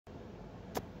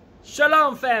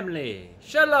Shalom, family.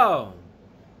 Shalom.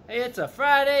 Hey, it's a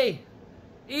Friday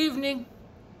evening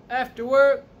after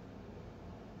work.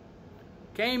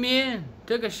 Came in,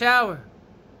 took a shower,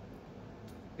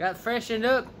 got freshened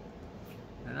up,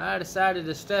 and I decided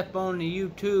to step on the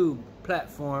YouTube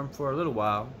platform for a little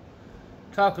while.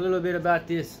 Talk a little bit about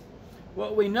this.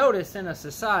 What we notice in a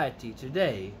society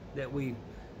today that we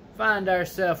find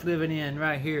ourselves living in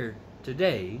right here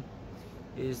today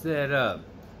is that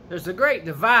there's a great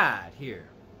divide here.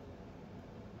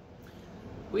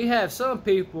 We have some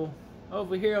people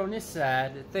over here on this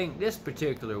side that think this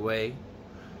particular way,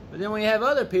 but then we have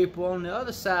other people on the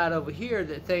other side over here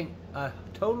that think a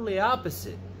totally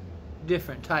opposite,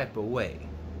 different type of way.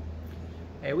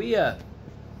 Hey, we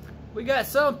got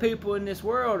some people in this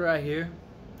world right here,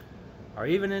 or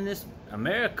even in this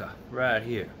America right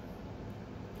here.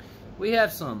 We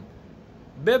have some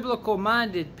biblical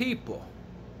minded people,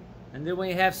 and then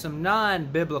we have some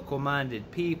non-biblical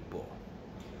minded people.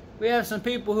 We have some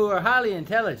people who are highly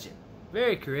intelligent,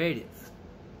 very creative.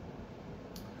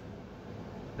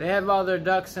 They have all their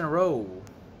ducks in a row.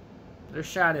 They're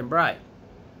shining bright.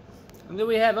 And then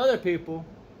we have other people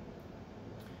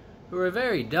who are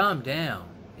very dumbed down,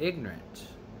 ignorant,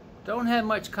 don't have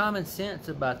much common sense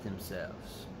about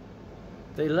themselves.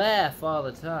 They laugh all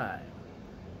the time.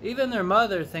 Even their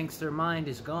mother thinks their mind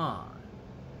is gone.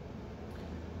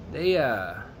 They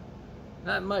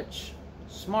not much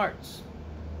smarts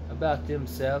about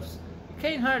themselves. You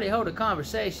can't hardly hold a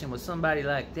conversation with somebody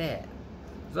like that.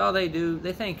 Because all they do,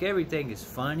 they think everything is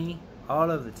funny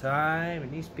all of the time, and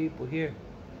these people here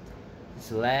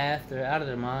just laugh. They're out of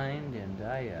their mind, and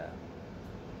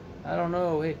I don't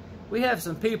know. We have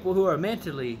some people who are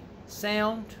mentally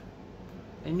sound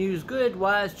and use good,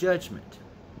 wise judgment.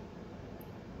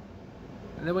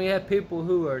 And then we have people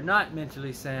who are not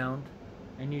mentally sound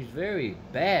and use very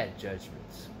bad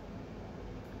judgments.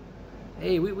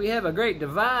 Hey, we have a great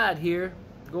divide here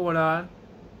going on.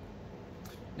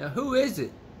 Now, who is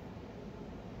it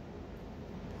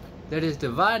that is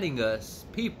dividing us,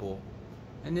 people,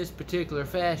 in this particular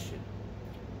fashion?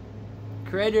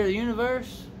 Creator of the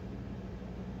universe?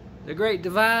 The great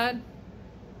divide?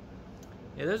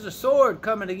 Yeah, there's a sword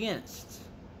coming against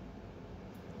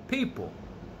people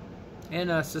in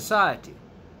a society.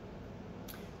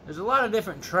 There's a lot of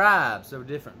different tribes of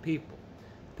different people.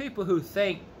 People who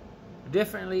think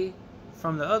differently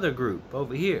from the other group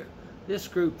over here. This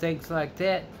group thinks like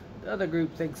that. The other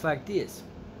group thinks like this.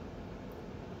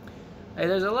 Hey,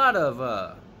 there's a lot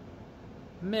of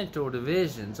mental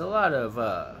divisions. A lot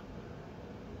of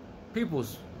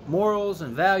people's morals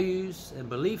and values and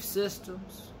belief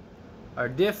systems are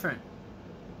different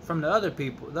from the other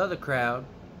people, the other crowd.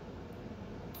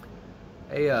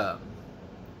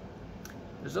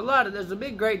 There's a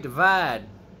big great divide.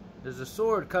 There's a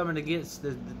sword coming against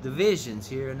the divisions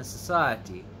here in the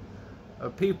society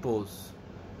of people's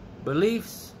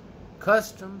beliefs,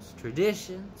 customs,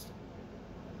 traditions,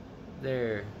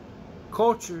 their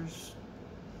cultures.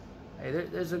 Hey,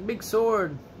 there's a big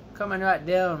sword coming right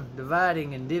down,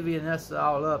 dividing and divvying us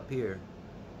all up here.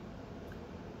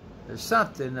 There's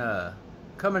something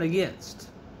coming against.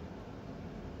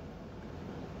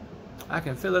 I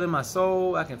can feel it in my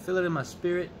soul. I can feel it in my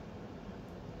spirit.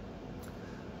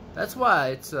 That's why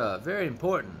it's very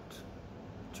important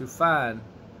to find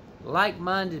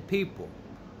like-minded people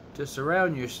to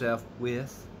surround yourself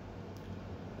with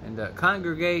and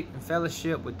congregate and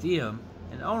fellowship with them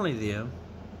and only them,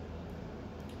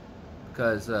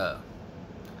 because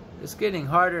it's getting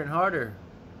harder and harder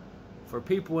for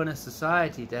people in a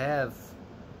society to have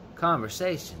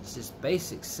conversations, just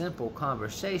basic, simple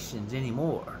conversations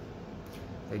anymore.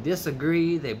 They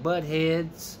disagree, they butt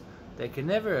heads, they can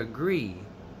never agree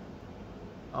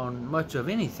on much of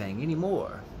anything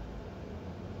anymore.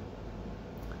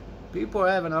 People are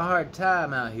having a hard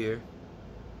time out here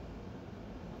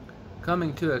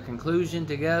coming to a conclusion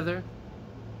together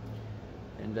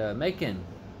and making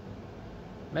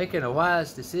a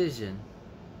wise decision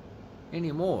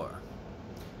anymore.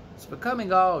 It's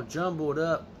becoming all jumbled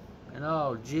up and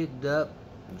all jigged up,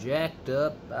 jacked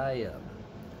up.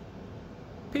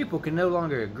 People can no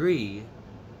longer agree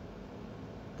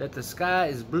that the sky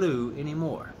is blue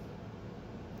anymore.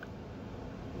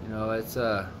 You know, it's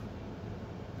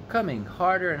becoming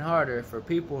harder and harder for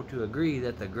people to agree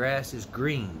that the grass is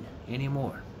green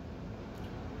anymore.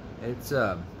 It's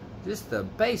just the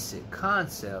basic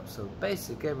concepts of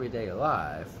basic everyday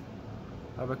life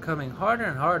are becoming harder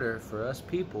and harder for us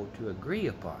people to agree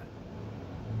upon.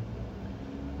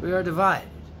 We are divided.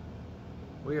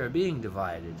 We are being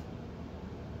divided.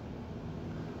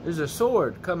 There's a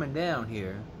sword coming down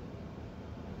here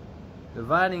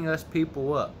dividing us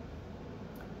people up.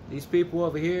 These people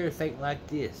over here think like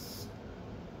this.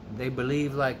 They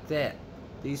believe like that.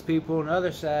 These people on the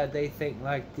other side, they think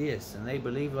like this, and they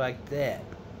believe like that.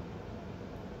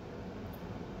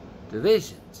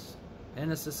 Divisions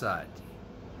in a society.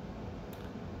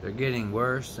 They're getting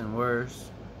worse and worse,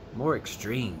 more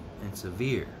extreme and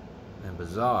severe and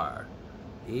bizarre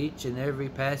each and every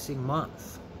passing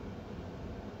month.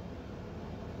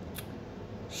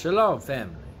 Shalom,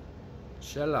 family.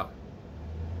 Shalom.